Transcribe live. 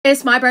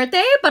It's my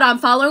birthday, but I'm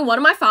following one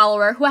of my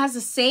followers who has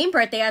the same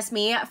birthday as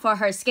me for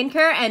her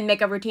skincare and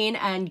makeup routine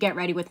and get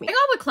ready with me. I go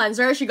with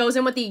cleanser. She goes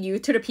in with the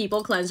Youth to the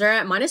People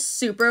cleanser. Mine is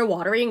super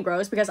watery and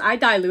gross because I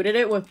diluted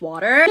it with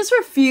water. I just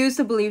refuse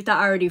to believe that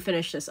I already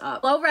finished this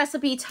up. Low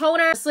recipe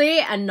toner. Honestly,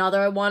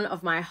 another one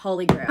of my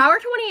holy grail. Power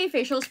 28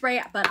 facial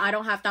spray, but I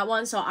don't have that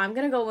one, so I'm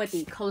gonna go with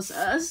the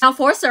Kosas. Now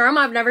for serum,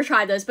 I've never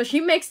tried this, but she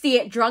mixed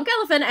the Drunk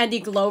Elephant and the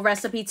Glow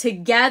recipe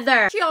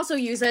together. She also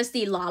uses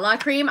the Lala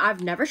cream.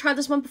 I've never tried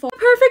this one before.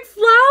 Perfect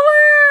flower!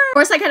 Of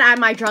course, I can add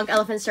my Drunk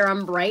Elephant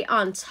serum right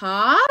on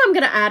top. I'm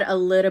gonna add a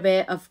little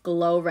bit of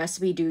Glow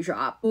recipe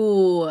dewdrop.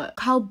 Ooh,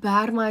 how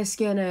bad my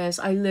skin is.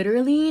 I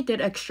literally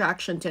did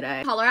extraction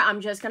today. Color, I'm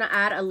just gonna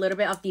add a little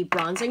bit of the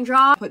bronzing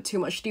drop. Put too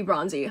much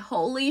debronzy.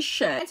 Holy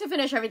shit. And to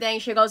finish everything,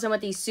 she goes in with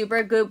the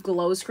Super Goop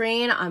Glow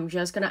Screen. I'm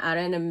just gonna add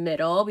it in the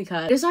middle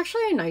because it's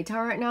actually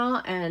nighttime right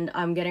now and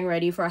I'm getting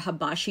ready for a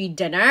hibachi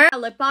dinner. A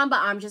lip balm, but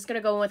I'm just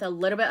gonna go in with a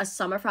little bit of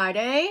Summer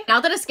Friday. Now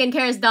that the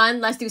skincare is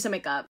done, let's do some makeup.